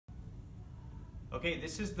Okay,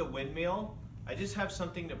 this is the windmill. I just have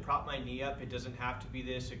something to prop my knee up. It doesn't have to be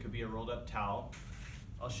this, it could be a rolled up towel.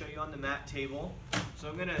 I'll show you on the mat table. So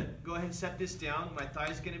I'm gonna go ahead and set this down. My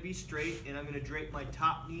thigh's gonna be straight and I'm gonna drape my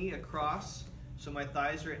top knee across so my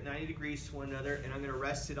thighs are at 90 degrees to one another, and I'm gonna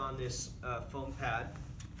rest it on this foam pad.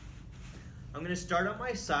 I'm gonna start on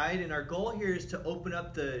my side, and our goal here is to open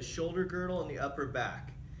up the shoulder girdle and the upper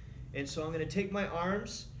back. And so I'm gonna take my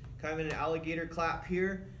arms, kind of in an alligator clap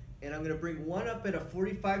here, and I'm gonna bring one up at a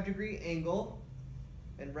 45-degree angle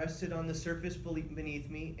and rest it on the surface beneath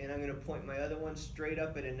me, and I'm gonna point my other one straight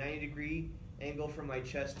up at a 90-degree angle from my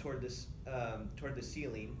chest toward the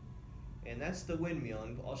ceiling. And that's the windmill,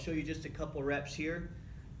 and I'll show you just a couple reps here.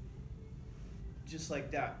 Just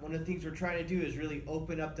like that. One of the things we're trying to do is really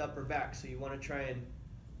open up the upper back, so you want to try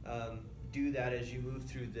and do that as you move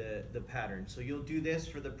through the pattern. So you'll do this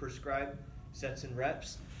for the prescribed sets and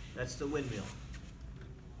reps. That's the windmill.